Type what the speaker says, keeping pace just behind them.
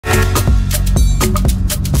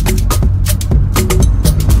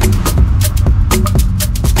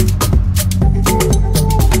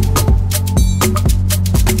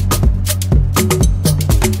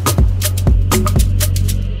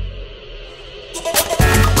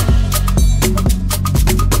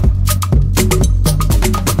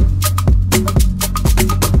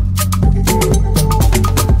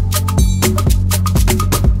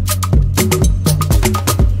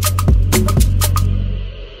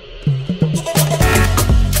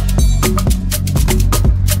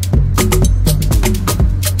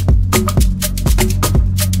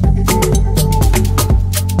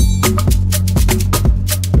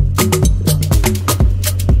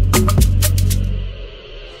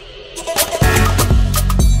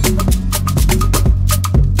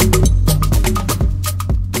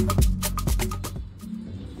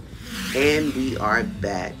are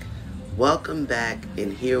back. Welcome back,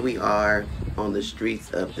 and here we are on the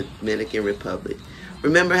streets of the Dominican Republic.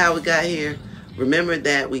 Remember how we got here? Remember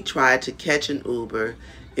that we tried to catch an Uber,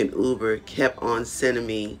 and Uber kept on sending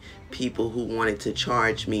me people who wanted to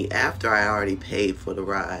charge me after I already paid for the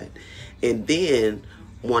ride, and then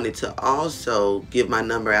wanted to also give my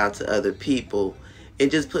number out to other people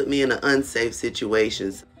and just put me in an unsafe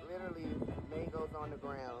situations. Literally, mangoes on the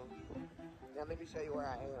ground. Now let me show you where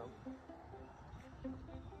I am.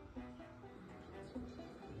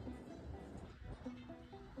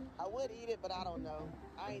 I would eat it, but I don't know.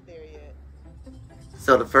 I ain't there yet.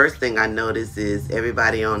 So the first thing I noticed is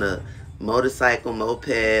everybody on a motorcycle,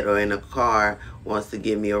 moped, or in a car wants to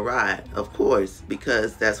give me a ride. Of course,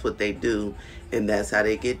 because that's what they do and that's how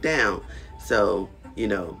they get down. So, you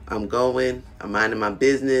know, I'm minding my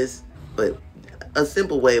business, but a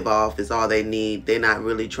simple wave off is all they need. They're not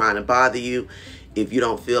really trying to bother you if you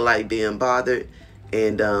don't feel like being bothered.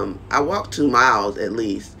 And I walked 2 miles at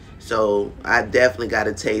least. So I definitely got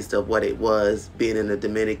a taste of what it was being in a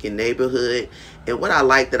Dominican neighborhood. And what I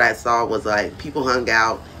liked that I saw was like people hung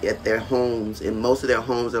out at their homes, and most of their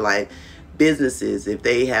homes are like businesses. If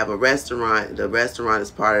they have a restaurant, the restaurant is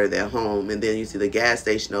part of their home. And then you see the gas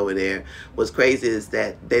station over there. What's crazy is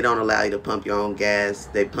that they don't allow you to pump your own gas.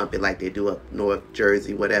 They pump it like they do up North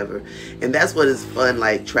Jersey, whatever. And that's what is fun,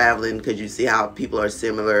 like traveling, because you see how people are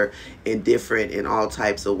similar and different in all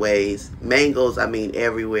types of ways. Mangoes, I mean,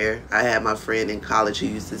 everywhere. I had my friend in college who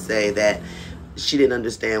used to say that she didn't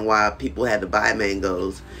understand why people had to buy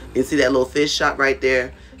mangoes. You see that little fish shop right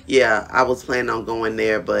there? Yeah, I was planning on going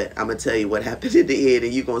there, but I'm going to tell you what happened in the end,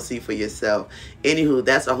 and you're going to see for yourself. Anywho,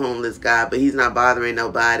 that's a homeless guy, but he's not bothering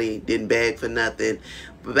nobody, didn't beg for nothing.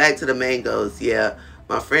 But back to the mangoes, yeah.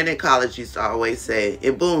 My friend in college used to always say,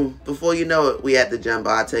 and boom, before you know it, we at the jumbo.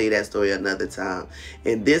 I'll tell you that story another time.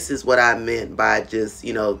 And this is what I meant by just,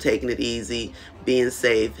 you know, taking it easy, being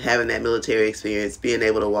safe, having that military experience, being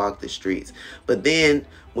able to walk the streets. But then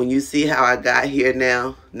when you see how I got here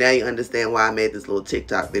now you understand why I made this little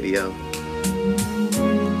TikTok video.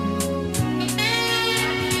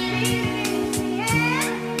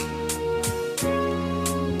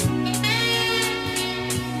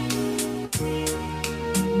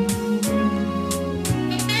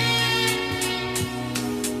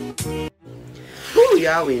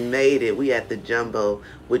 Y'all, we made it. We at the Jumbo,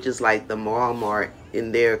 which is like the Walmart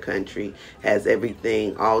in their country. Has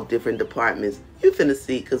everything, all different departments. You finna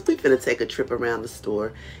see, because we finna take a trip around the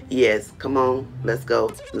store. Yes, come on, let's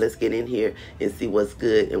go. Let's get in here and see what's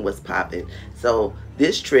good and what's popping. So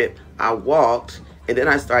this trip, I walked, and then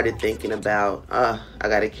I started thinking about, I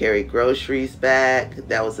gotta carry groceries back.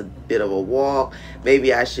 That was a bit of a walk.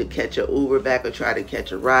 Maybe I should catch an Uber back or try to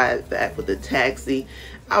catch a ride back with a taxi.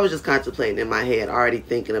 I was just contemplating in my head, already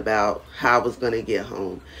thinking about how I was going to get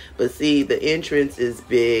home. But see, the entrance is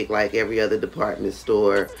big like every other department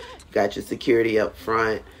store. You got your security up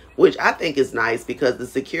front, which I think is nice because the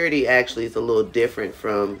security actually is a little different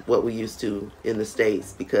from what we used to in the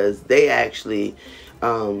States, because they actually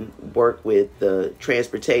work with the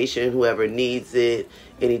transportation, whoever needs it,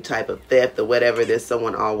 any type of theft or whatever, there's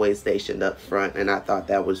someone always stationed up front, and I thought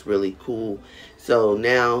that was really cool. So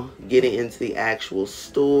now getting into the actual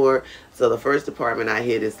store. So the first department I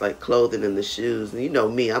hit is like clothing and the shoes. And you know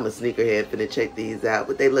me, I'm a sneakerhead, finna check these out.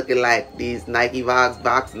 What they looking like? These Nike box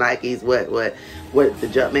Nikes, what the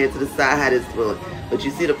Jumpman to the side, how this doing? But you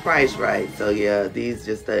see the price, right? So yeah, these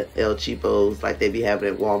just the El Cheapos like they be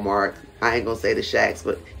having at Walmart. I ain't gonna say the Shacks,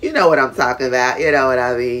 but you know what I'm talking about. You know what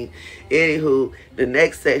I mean. Anywho, the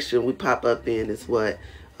next section we pop up in is what?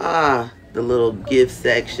 The little gift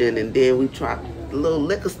section, and then we tried the little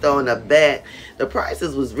liquor store in the back. The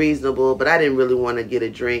prices was reasonable, but I didn't really want to get a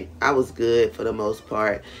drink. I was good for the most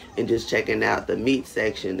part, and just checking out the meat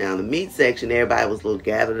section. Now the meat section, everybody was a little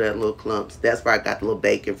gathered in little clumps. That's where I got the little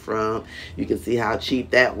bacon from. You can see how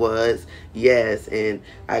cheap that was. Yes, and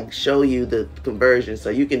I show you the conversion so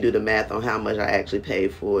you can do the math on how much I actually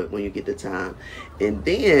paid for it when you get the time. And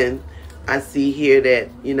then I see here that,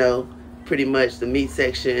 you know, pretty much the meat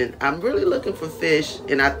section, I'm really looking for fish,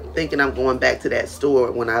 and I'm thinking I'm going back to that store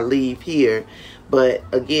when I leave here. But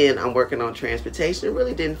again, I'm working on transportation.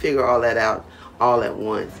 Really didn't figure all that out all at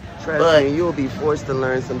once. Trust me, you'll be forced to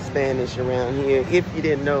learn some Spanish around here if you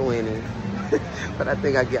didn't know any. But I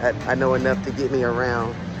think I know enough to get me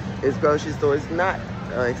around. This grocery store is not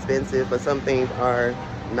expensive, but some things are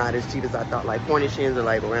not as cheap as I thought. Like Cornishins are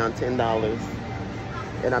like around $10.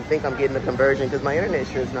 And I think I'm getting the conversion because my internet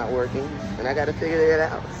sure is not working, and I got to figure it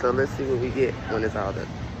out. So let's see what we get when it's all done.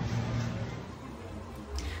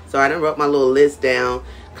 So I done wrote my little list down.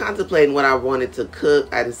 contemplating what I wanted to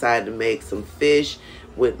cook. I decided to make some fish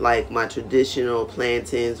with like my traditional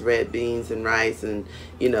plantains, red beans, and rice, and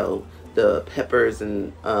you know, the peppers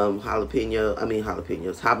and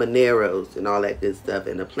habaneros and all that good stuff.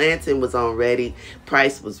 And the plantain was on ready,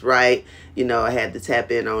 price was right, you know, I had to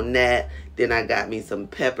tap in on that. Then I got me some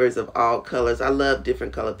peppers of all colors. I love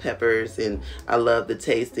different color peppers, and I love the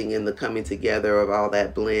tasting and the coming together of all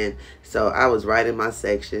that blend. So I was right in my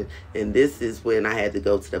section, and this is when I had to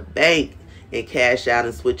go to the bank and cash out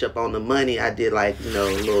and switch up on the money. I did like, you know,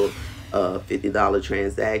 a little $50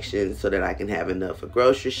 transaction so that I can have enough for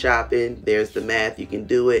grocery shopping. There's the math, you can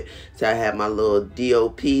do it. So I have my little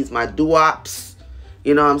DOPs, my duops,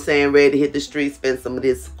 you know what I'm saying, ready to hit the street, spend some of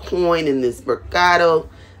this coin in this Mercado.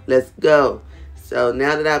 Let's go. So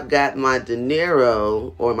now that I've got my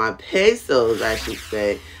dinero, or my pesos I should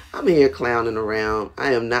say, I'm here clowning around.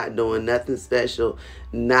 I am not doing nothing special,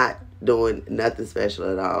 not doing nothing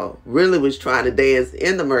special at all. Really was trying to dance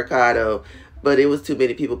in the Mercado, but it was too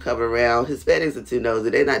many people coming around. Hispanics are too nosy.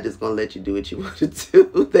 They're not just going to let you do what you want to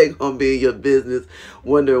do. They're going to be in your business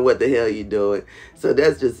wondering what the hell you're doing. So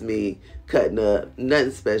that's just me cutting up.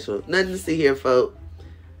 Nothing special. Nothing to see here, folk.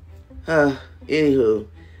 Anywho,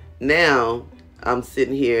 now I'm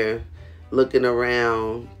sitting here looking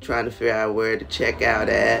around, trying to figure out where to check out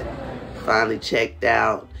at. Finally checked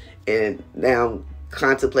out. And now I'm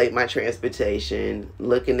contemplate my transportation,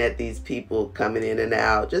 looking at these people coming in and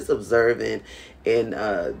out, just observing and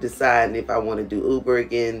deciding if I want to do Uber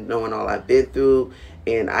again, knowing all I've been through.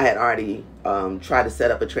 And I had already tried to set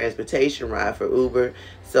up a transportation ride for Uber,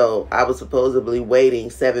 so I was supposedly waiting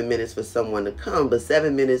 7 minutes for someone to come, but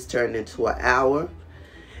 7 minutes turned into an hour,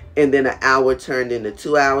 and then an hour turned into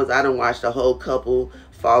 2 hours. I done watched a whole couple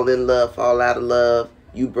fall in love, fall out of love,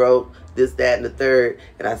 you broke, this, that, and the third,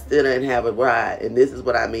 and I still didn't have a ride. And this is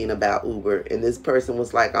what I mean about Uber. And this person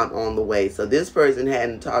was like, I'm on the way. So this person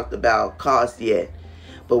hadn't talked about cost yet,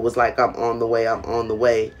 but was like, I'm on the way, I'm on the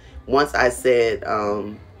way. Once I said,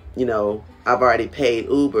 you know, I've already paid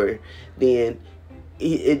Uber, then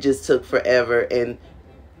it just took forever. And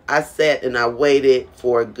I sat and I waited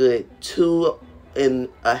for a good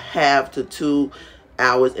 2.5 to 2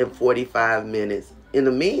 hours and 45 minutes. In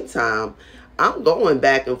the meantime, I'm going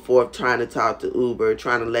back and forth trying to talk to Uber,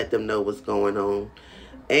 trying to let them know what's going on.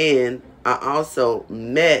 And I also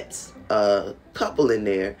met a couple in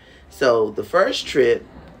there. So the first trip,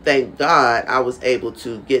 thank God, I was able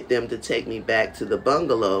to get them to take me back to the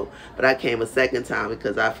bungalow. But I came a second time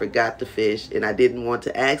because I forgot to fish, and I didn't want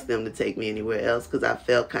to ask them to take me anywhere else because I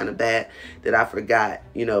felt kind of bad that I forgot,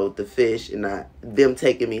 you know, the fish, and them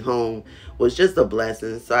taking me home was just a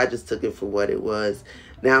blessing. So I just took it for what it was.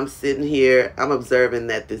 Now I'm sitting here, I'm observing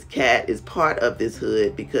that this cat is part of this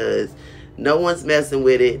hood because no one's messing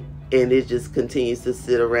with it, and it just continues to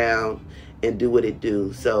sit around and do what it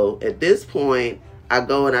do. So at this point, I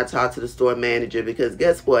go and I talk to the store manager because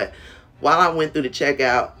guess what? While I went through the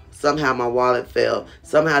checkout, somehow my wallet fell.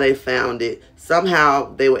 Somehow they found it.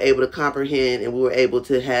 Somehow they were able to comprehend, and we were able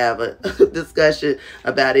to have a discussion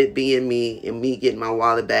about it being me and me getting my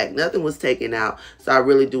wallet back. Nothing was taken out, so I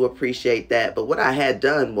really do appreciate that. But what I had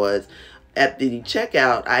done was, at the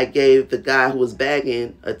checkout, I gave the guy who was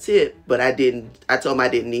bagging a tip, but I told him I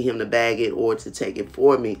didn't need him to bag it or to take it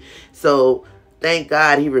for me. So thank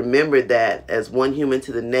God he remembered that as one human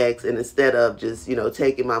to the next, and instead of just, you know,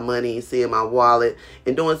 taking my money and seeing my wallet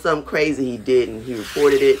and doing something crazy, he didn't. He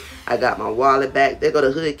reported it. I got my wallet back. There go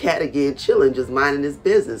the hood cat again, chilling, just minding his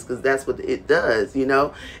business, because that's what it does, you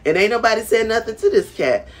know. And ain't nobody said nothing to this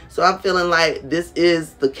cat. So I'm feeling like this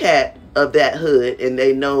is the cat of that hood, and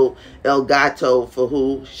they know El Gato for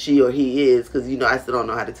who she or he is, because, you know, I still don't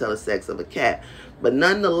know how to tell the sex of a cat. But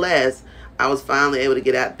nonetheless, I was finally able to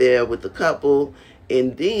get out there with the couple,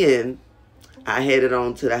 and then I headed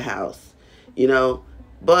on to the house, you know.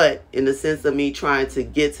 But in the sense of me trying to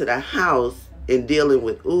get to the house and dealing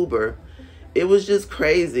with Uber, it was just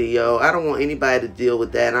crazy, yo. I don't want anybody to deal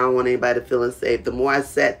with that. I don't want anybody to feel unsafe. The more I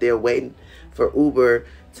sat there waiting for Uber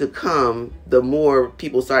to come, the more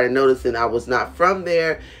people started noticing I was not from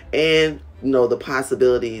there, and, you know, the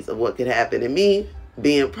possibilities of what could happen. And me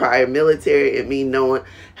being prior military and me knowing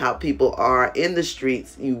how people are in the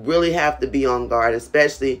streets, you really have to be on guard,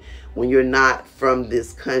 especially when you're not from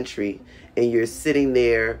this country and you're sitting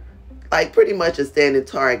there like pretty much a standing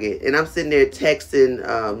target. And I'm sitting there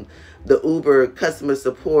texting the Uber customer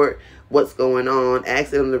support what's going on,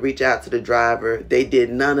 asking them to reach out to the driver. They did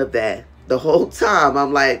none of that. the whole time.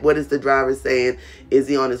 I'm like, what is the driver saying? Is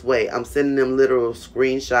he on his way? I'm sending them literal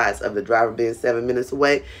screenshots of the driver being 7 minutes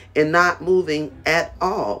away and not moving at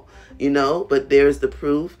all, you know. But there's the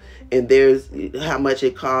proof, and there's how much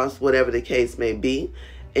it costs, whatever the case may be.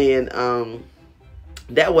 And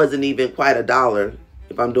that wasn't even quite $1,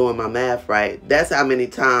 if I'm doing my math right. That's how many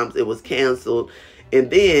times it was canceled. And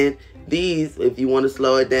then these, if you want to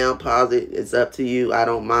slow it down, pause it, it's up to you. I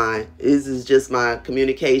don't mind. This is just my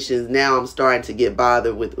communications. Now I'm starting to get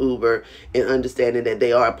bothered with Uber and understanding that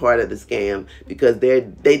they are a part of the scam, because they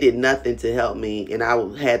did nothing to help me, and I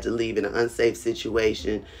had to leave in an unsafe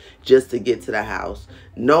situation just to get to the house,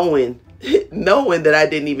 knowing that I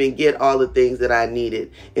didn't even get all the things that I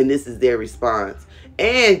needed, and this is their response.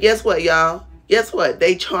 And guess what, y'all? Guess what?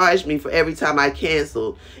 They charged me for every time I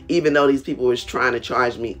canceled, even though these people was trying to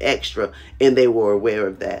charge me extra, and they were aware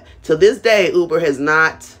of that. To this day, Uber has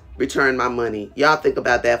not returned my money. Y'all think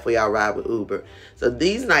about that for y'all ride with Uber. So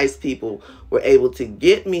these nice people were able to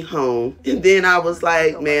get me home, and then I was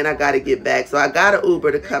like, man, I got to get back. So I got an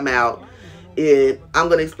Uber to come out, and I'm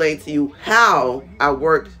going to explain to you how I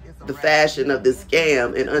worked the fashion of this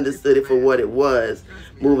scam and understood it for what it was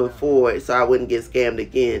moving forward, so I wouldn't get scammed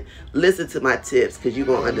again. Listen to my tips, because you're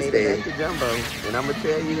going to understand. The jumbo, and I'm going to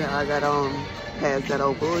tell you how I got on past that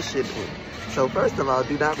old bullshit. So first of all,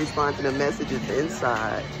 do not respond to the messages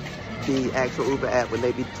inside the actual Uber app when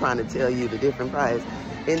they be trying to tell you the different price.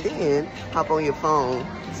 And then hop on your phone,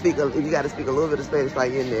 if you got to speak a little bit of Spanish while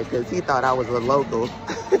you're in there, because he thought I was a local.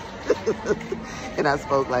 And I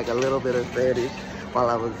spoke like a little bit of Spanish while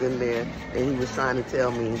I was in there, and he was trying to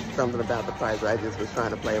tell me something about the price, but I just was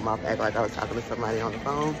trying to play him off, act like I was talking to somebody on the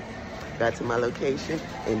phone. Got to my location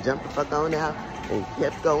and jumped the fuck on out and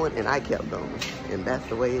kept going, and I kept going, and that's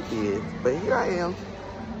the way it did. But here I am,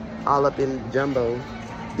 all up in jumbo,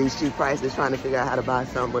 these cheap prices, trying to figure out how to buy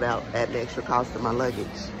something without adding extra cost to my luggage.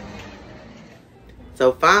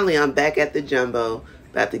 So finally, I'm back at the jumbo,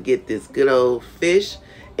 about to get this good old fish.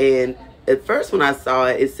 And at first when I saw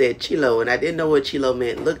it, it said chilo, and I didn't know what chilo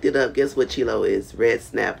meant. Looked it up. Guess what chilo is? Red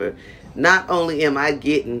snapper. Not only am I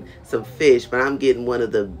getting some fish, but I'm getting one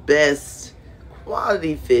of the best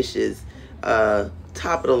quality fishes,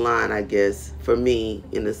 top of the line, I guess, for me,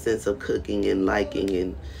 in the sense of cooking and liking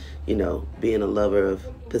and, you know, being a lover of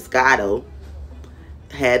pescado.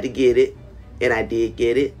 Had to get it, and I did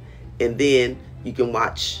get it. And then you can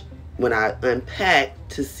watch when I unpack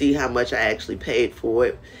to see how much I actually paid for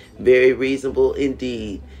it. Very reasonable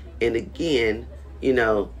indeed. And again, you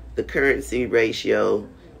know, the currency ratio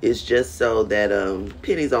is just so that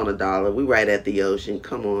pennies on a dollar. We right at the ocean.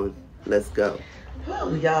 Come on, let's go.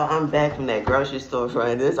 Well, y'all, I'm back from that grocery store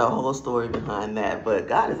run. There's a whole story behind that, but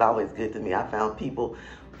God is always good to me. I found people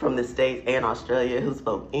from the States and Australia who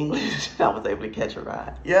spoke English. I was able to catch a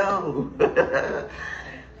ride. Yo,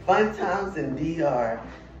 fun times in DR.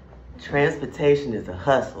 Transportation is a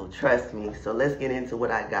hustle, trust me. So let's get into what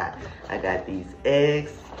I got. I got these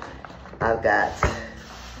eggs. I've got,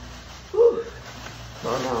 hold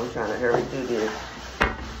on, I'm trying to hurry through this.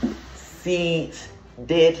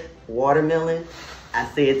 Seeded watermelon. I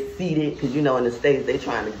said seeded because, you know, in the States, they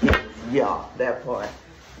trying to get y'all that part.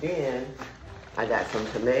 Then I got some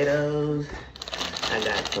tomatoes. I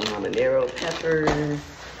got some habanero peppers.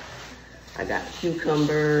 I got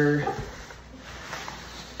cucumber.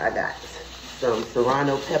 I got some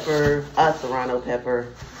serrano pepper, I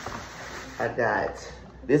got,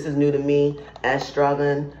 this is new to me,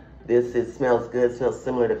 astragon. This smells good, smells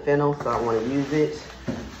similar to fennel, so I want to use it.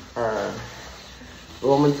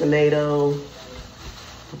 Roman tomato,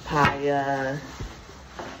 papaya,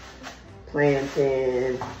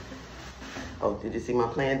 plantain. Oh, did you see my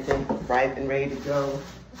plantain? Ripe and ready to go.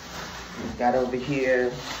 Got over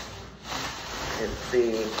here, let's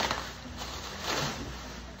see.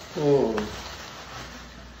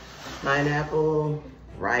 Pineapple,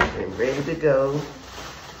 ripe and ready to go.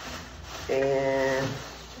 And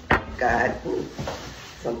got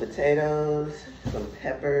some potatoes, some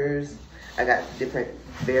peppers. I got different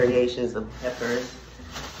variations of peppers.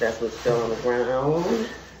 That's what's still on the ground.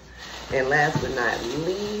 And last but not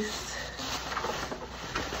least,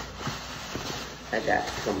 I got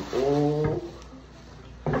some wool.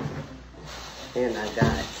 And I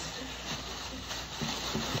got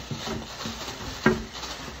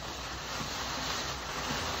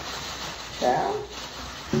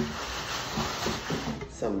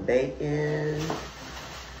some bacon,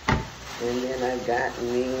 and then I got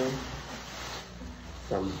me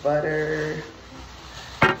some butter,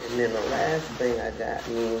 and then the last thing I got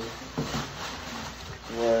me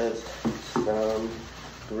was some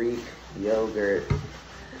Greek yogurt.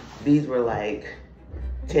 These were like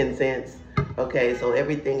 10 cents. Okay, so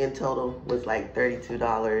everything in total was like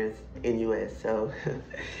 $32 in US. So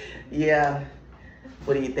yeah,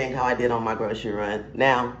 what do you think how I did on my grocery run?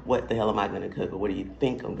 Now, what the hell am I gonna cook, or what do you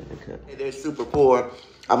think I'm gonna cook? They're super poor.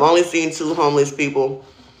 I've only seen 2 homeless people.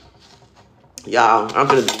 Y'all, I'm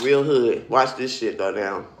gonna be real hood. Watch this shit though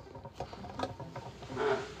now.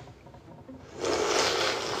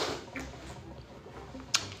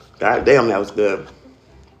 God damn, that was good.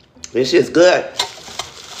 This shit's good.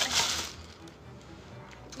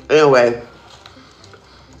 Anyway,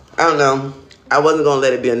 I don't know. I wasn't gonna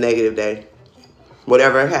let it be a negative day.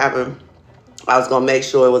 Whatever happened, I was gonna make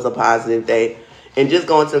sure it was a positive day. And just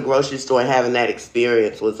going to the grocery store and having that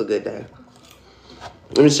experience was a good day.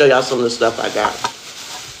 Let me show y'all some of the stuff I got,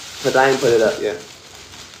 because I ain't put it up yet.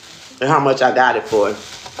 And how much I got it for.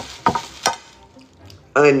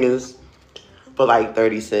 Onions for like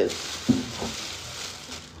 30 cents.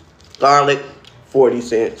 Garlic, 40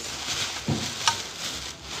 cents.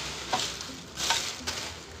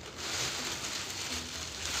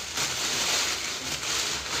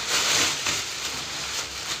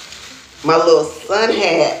 My little sun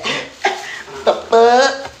hat, the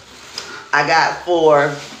fuck, I got for,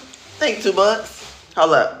 I think $2.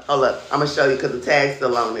 Hold up. I'm gonna show you because the tag's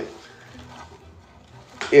still on it.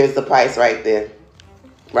 Here's the price right there,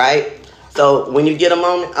 right? So when you get a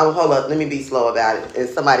moment, hold up, let me be slow about it. And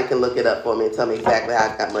somebody can look it up for me and tell me exactly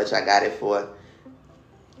how much I got it for.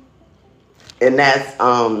 And that's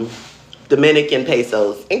Dominican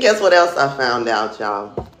pesos. And guess what else I found out,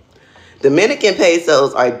 y'all? Dominican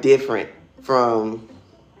pesos are different from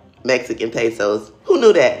Mexican pesos. Who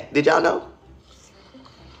knew that? Did y'all know?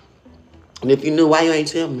 And if you knew, why you ain't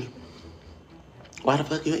tell me? Why the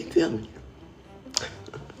fuck you ain't tell me?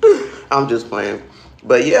 I'm just playing.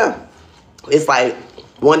 But yeah, it's like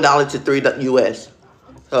 $1 to $3 US.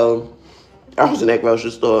 So I was in that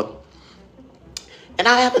grocery store. And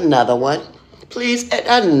I have another one. Please, and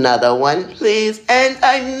another one, please, and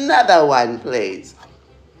another one, please.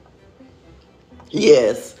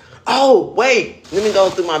 Yes. Oh, wait. Let me go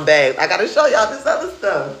through my bag. I gotta show y'all this other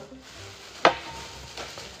stuff.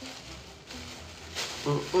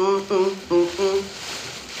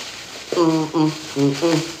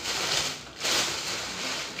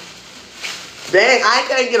 Dang, I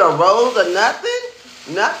can't get a rose or nothing?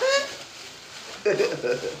 Nothing?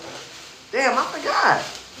 Damn, I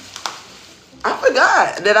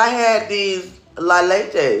forgot that I had these La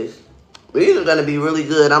Leches. These are gonna be really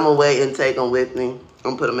good. I'm gonna wait and take them with me.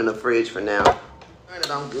 I'm gonna put them in the fridge for now.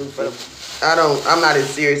 I'm goofy. I'm not as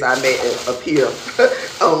serious I may appear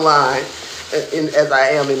online as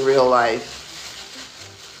I am in real life.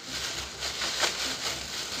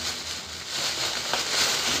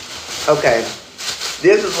 Okay,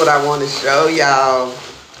 this is what I want to show y'all.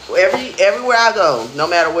 Everywhere I go, no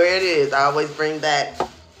matter where it is, I always bring back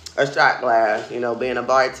a shot glass. You know, being a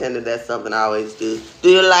bartender, that's something I always do. Do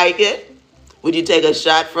you like it? Would you take a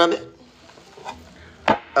shot from it?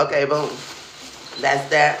 Okay, boom. That's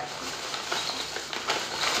that.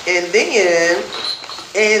 And then,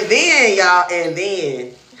 y'all,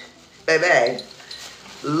 baby,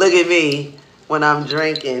 look at me when I'm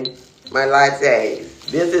drinking my lattes.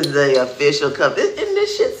 This is the official cup. Isn't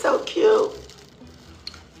this shit so cute?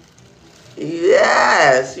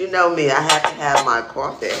 Yes, you know me. I have to have my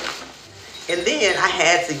coffee. And then I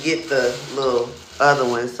had to get the little other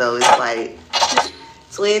one. So it's like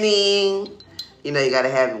 20. You know, you got to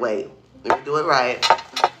have it. Wait. Let me do it right.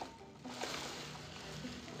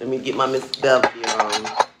 Let me get my Miss Belvedere on.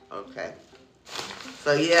 Okay.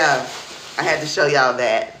 So, yeah. I had to show y'all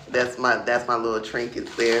that. That's my little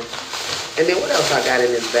trinkets there. And then what else I got in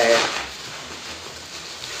this bag?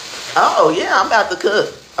 Oh, yeah. I'm about to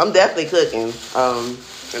cook. I'm definitely cooking.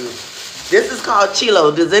 This is called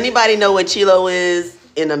chilo. Does anybody know what chilo is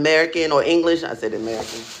in American or English? I said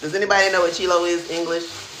American. Does anybody know what chilo is English?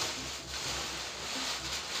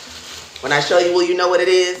 When I show you, will you know what it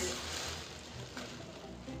is?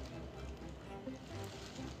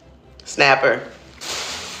 Snapper.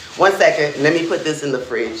 1 second. Let me put this in the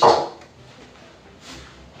fridge.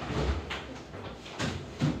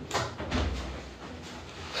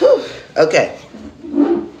 Whew. Okay.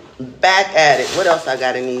 Back at it. What else I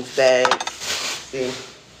got in these bags? See.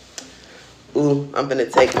 Ooh, I'm gonna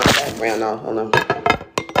take my background off. Hold on.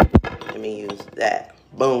 Let me use that.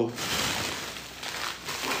 Boom.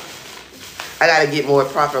 I gotta get more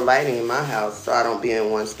proper lighting in my house so I don't be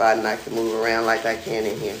in one spot and I can move around like I can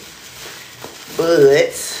in here. But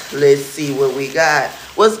let's see what we got.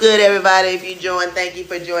 What's good, everybody? If you joined, thank you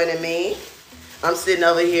for joining me. I'm sitting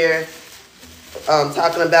over here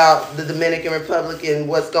talking about the Dominican Republic and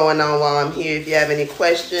what's going on while I'm here. If you have any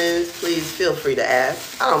questions, please feel free to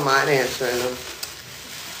ask. I don't mind answering them.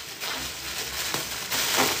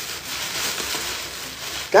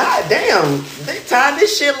 God damn, they timed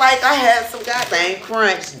this shit like I had some goddamn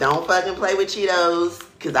crunch. Don't fucking play with Cheetos,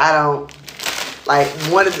 cause I don't like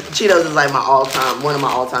Cheetos is like one of my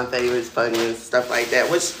all-time favorites, fucking stuff like that.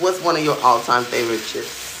 What's one of your all-time favorite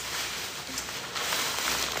chips?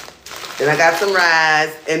 And I got some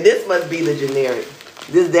rice, and this must be the generic.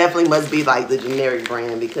 This definitely must be like the generic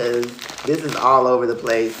brand because this is all over the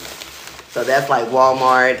place. So that's like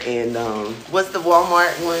Walmart and what's the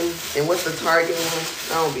Walmart one and what's the Target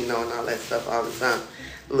one? I don't be knowing all that stuff all the time.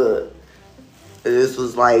 Look, this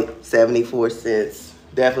was like 74 cents.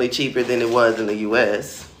 Definitely cheaper than it was in the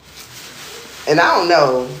US. And I don't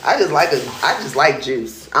know. I just like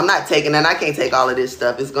juice. I'm not taking that. I can't take all of this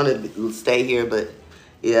stuff. It's gonna stay here, but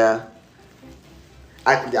yeah.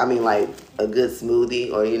 I mean like a good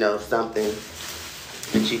smoothie or, you know, something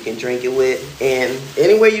that you can drink it with. And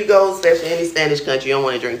anywhere you go, especially any Spanish country, you don't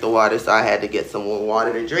want to drink the water, so I had to get some more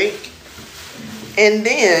water to drink. And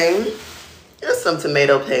then there's some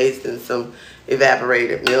tomato paste and some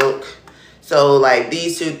evaporated milk. So like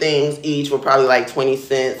these two things each were probably like 20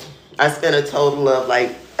 cents. I spent a total of like,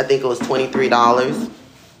 I think it was $23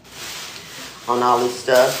 on all this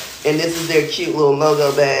stuff. And this is their cute little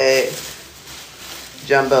logo bag.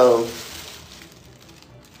 Jumbo.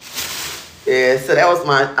 Yeah, so that was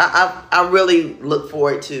my, I really look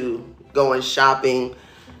forward to going shopping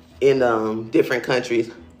in different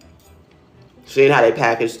countries. Seeing how they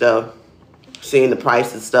package stuff. Seeing the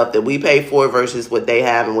price of stuff that we pay for versus what they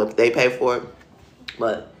have and what they pay for.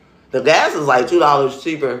 But the gas is like $2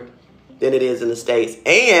 cheaper than it is in the States.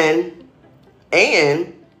 And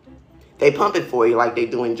they pump it for you like they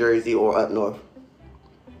do in Jersey or up north.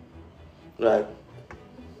 Right.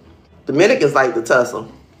 Dominicans like to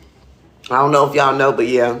tussle. I don't know if y'all know, but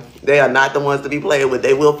yeah, they are not the ones to be playing with.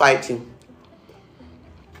 They will fight you.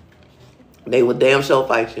 They will damn sure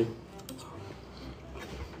fight you.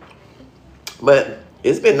 But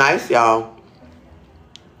it's been nice, y'all.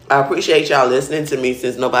 I appreciate y'all listening to me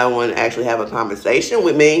since nobody wanted to actually have a conversation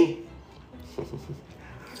with me.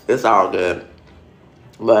 It's all good.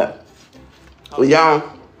 But well,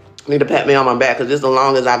 y'all need to pat me on my back because this is the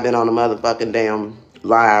longest I've been on a motherfucking damn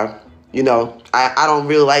live. You know, I don't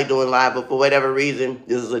really like doing live, but for whatever reason,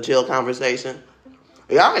 this is a chill conversation.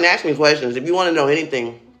 Y'all can ask me questions. If you want to know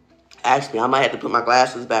anything, ask me. I might have to put my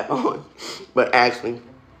glasses back on, but ask me.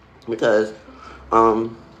 Because I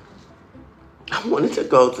wanted to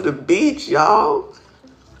go to the beach, y'all.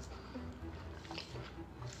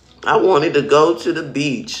 I wanted to go to the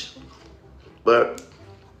beach. But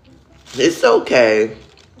it's okay.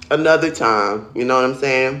 Another time. You know what I'm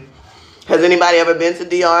saying? Has anybody ever been to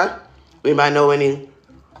DR? Anybody know any?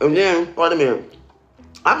 And then, wait a minute.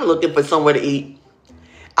 I'm looking for somewhere to eat.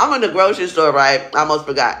 I'm in the grocery store, right? I almost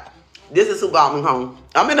forgot. This is who brought me home.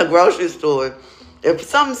 I'm in a grocery store. If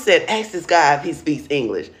something said, ask this guy if he speaks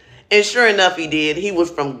English. And sure enough, he did. He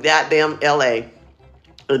was from goddamn LA.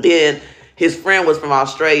 And then his friend was from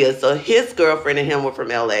Australia. So his girlfriend and him were from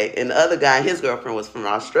LA. And the other guy, his girlfriend was from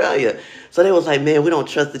Australia. So they was like, man, we don't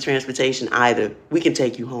trust the transportation either. We can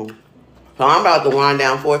take you home. So I'm about to wind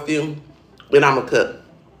down for a few. Then I'm going to cook.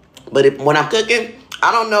 But when I'm cooking,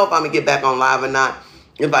 I don't know if I'm going to get back on live or not.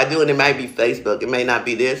 If I do, it might be Facebook. It may not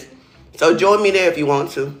be this. So join me there if you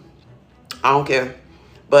want to. I don't care.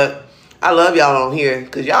 But I love y'all on here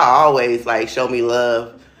because y'all always like show me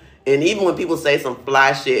love. And even when people say some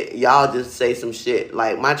fly shit, y'all just say some shit.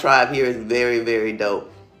 Like my tribe here is very, very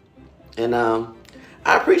dope. And I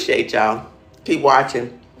appreciate y'all. Keep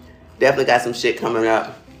watching. Definitely got some shit coming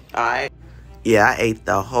up. All right. Yeah, I ate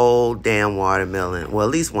the whole damn watermelon. Well,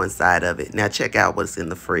 at least one side of it. Now check out what's in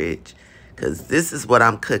the fridge. Because this is what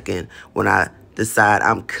I'm cooking when I decide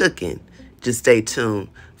I'm cooking. Just stay tuned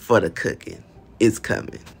for the cooking. It's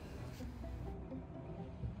coming.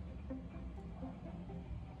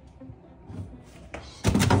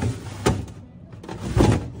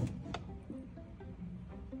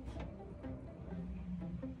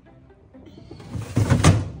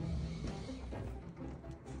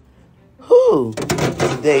 Whew.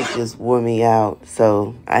 Today just wore me out,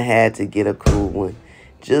 so I had to get a cool one.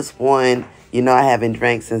 Just one. You know, I haven't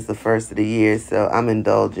drank since the first of the year, so I'm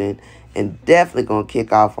indulging and definitely going to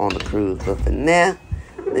kick off on the cruise. But for now,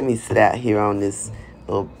 let me sit out here on this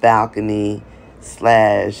little balcony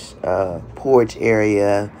slash porch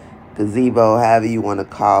area, gazebo, however you want to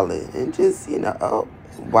call it. And just, you know, oh,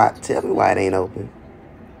 tell me why it ain't open.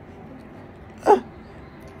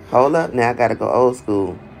 Hold up. Now I got to go old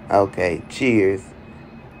school. Okay, cheers.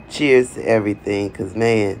 Cheers to everything, because,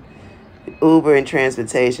 man, Uber and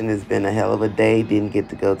transportation has been a hell of a day. Didn't get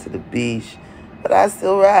to go to the beach, but I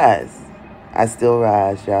still rise. I still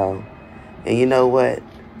rise, y'all. And you know what?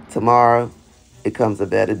 Tomorrow, it comes a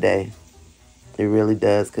better day. It really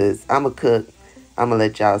does, because I'm a cook. I'm going to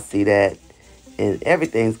let y'all see that. And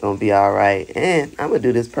everything's going to be all right. And I'm going to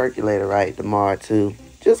do this percolator right tomorrow, too.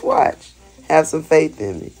 Just watch. Have some faith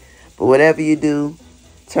in me. But whatever you do,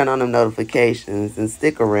 turn on the notifications and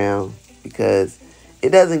stick around, because it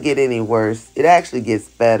doesn't get any worse. It actually gets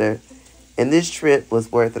better. And this trip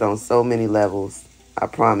was worth it on so many levels. I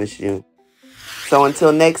promise you. So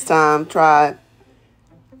until next time, tribe,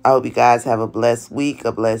 I hope you guys have a blessed week,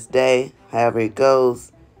 a blessed day, however it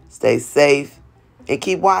goes. Stay safe and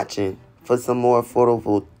keep watching for some more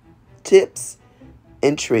affordable tips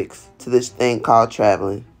and tricks to this thing called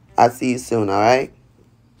traveling. I'll see you soon, all right?